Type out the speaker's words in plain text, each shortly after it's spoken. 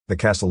The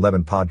Cast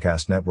 11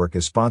 podcast network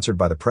is sponsored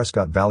by the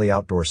Prescott Valley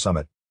Outdoor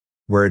Summit,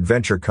 where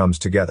adventure comes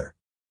together.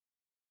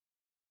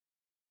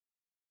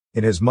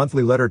 In his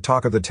monthly letter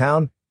Talk of the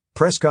Town,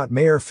 Prescott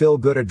Mayor Phil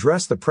Goode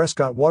addressed the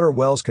Prescott water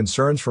wells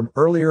concerns from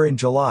earlier in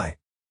July.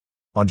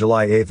 On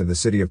July 8th, the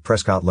city of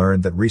Prescott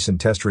learned that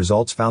recent test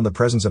results found the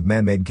presence of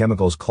man-made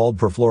chemicals called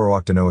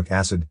perfluorooctanoic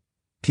acid,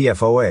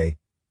 PFOA,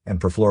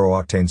 and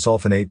perfluorooctane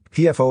sulfonate,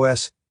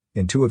 PFOS,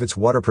 in two of its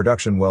water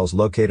production wells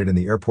located in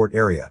the airport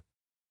area.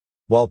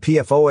 While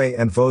PFOA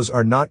and PFOS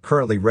are not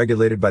currently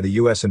regulated by the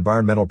U.S.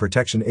 Environmental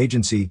Protection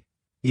Agency,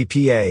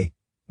 EPA,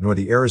 nor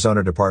the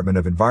Arizona Department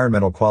of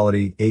Environmental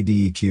Quality,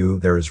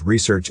 ADEQ, there is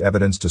research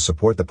evidence to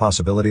support the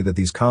possibility that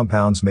these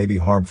compounds may be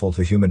harmful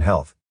to human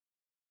health.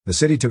 The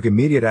city took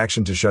immediate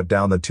action to shut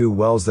down the two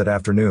wells that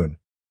afternoon.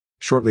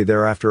 Shortly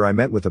thereafter, I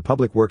met with the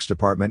Public Works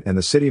Department and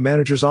the city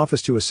manager's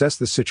office to assess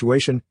the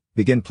situation,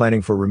 begin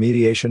planning for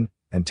remediation,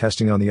 and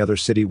testing on the other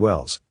city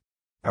wells.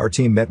 Our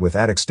team met with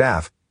ADEQ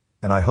staff,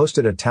 and I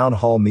hosted a town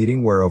hall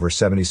meeting where over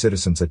 70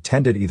 citizens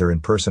attended either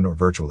in person or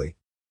virtually.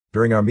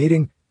 During our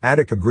meeting,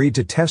 ADEQ agreed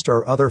to test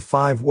our other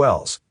 5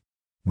 wells.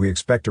 We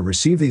expect to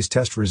receive these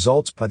test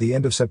results by the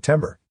end of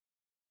September.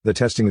 The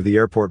testing of the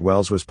airport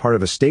wells was part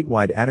of a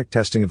statewide ADEQ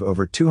testing of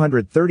over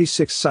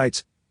 236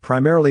 sites,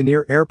 primarily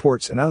near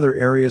airports and other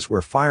areas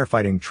where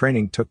firefighting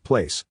training took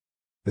place.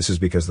 This is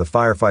because the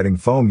firefighting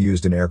foam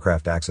used in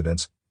aircraft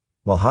accidents,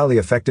 while highly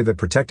effective at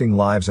protecting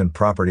lives and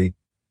property,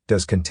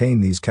 does contain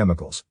these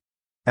chemicals.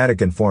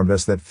 ADEQ informed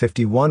us that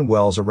 51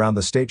 wells around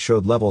the state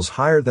showed levels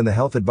higher than the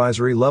Health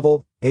Advisory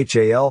Level,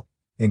 HAL,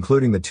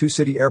 including the 2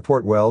 city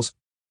airport wells.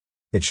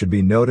 It should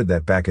be noted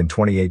that back in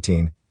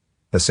 2018,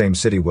 the same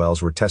city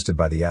wells were tested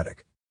by the ADEQ.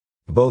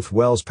 Both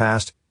wells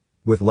passed,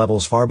 with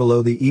levels far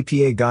below the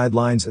EPA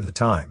guidelines at the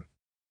time.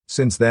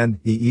 Since then,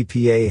 the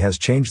EPA has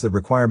changed the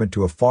requirement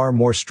to a far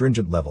more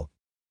stringent level.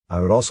 I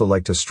would also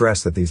like to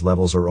stress that these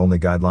levels are only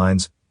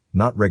guidelines,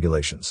 not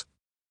regulations.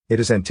 It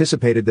is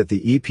anticipated that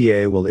the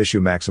EPA will issue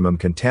maximum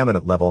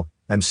contaminant level,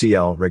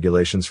 MCL,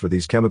 regulations for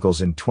these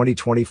chemicals in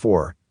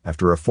 2024,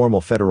 after a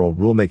formal federal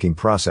rulemaking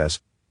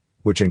process,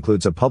 which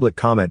includes a public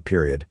comment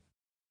period.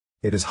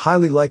 It is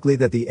highly likely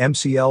that the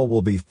MCL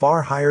will be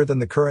far higher than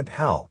the current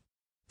HAL.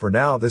 For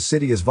now, the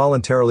city is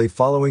voluntarily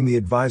following the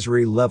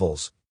advisory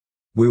levels.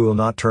 We will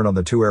not turn on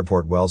the 2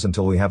 airport wells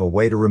until we have a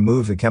way to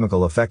remove the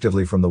chemical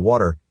effectively from the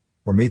water,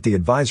 or meet the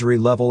advisory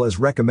level as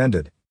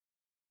recommended.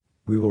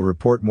 We will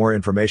report more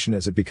information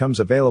as it becomes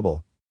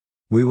available.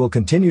 We will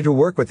continue to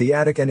work with the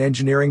ADEQ and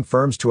engineering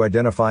firms to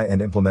identify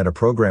and implement a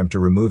program to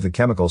remove the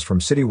chemicals from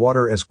city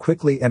water as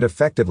quickly and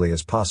effectively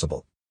as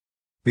possible.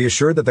 Be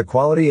assured that the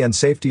quality and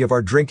safety of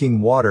our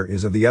drinking water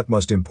is of the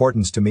utmost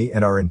importance to me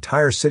and our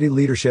entire city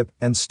leadership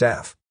and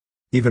staff.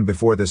 Even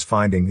before this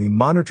finding, we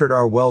monitored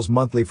our wells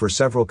monthly for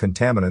several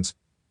contaminants,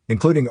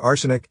 including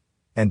arsenic,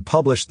 and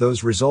published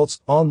those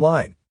results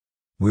online.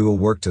 We will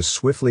work to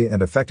swiftly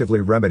and effectively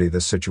remedy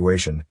this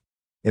situation.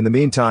 In the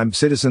meantime,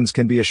 citizens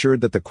can be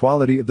assured that the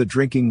quality of the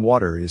drinking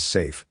water is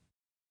safe.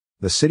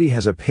 The city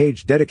has a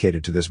page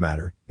dedicated to this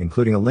matter,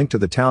 including a link to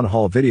the town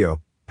hall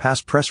video,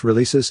 past press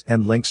releases,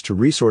 and links to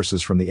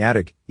resources from the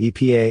ADEQ,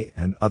 EPA,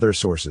 and other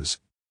sources.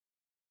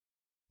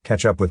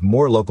 Catch up with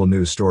more local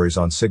news stories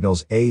on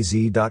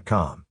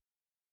signalsaz.com.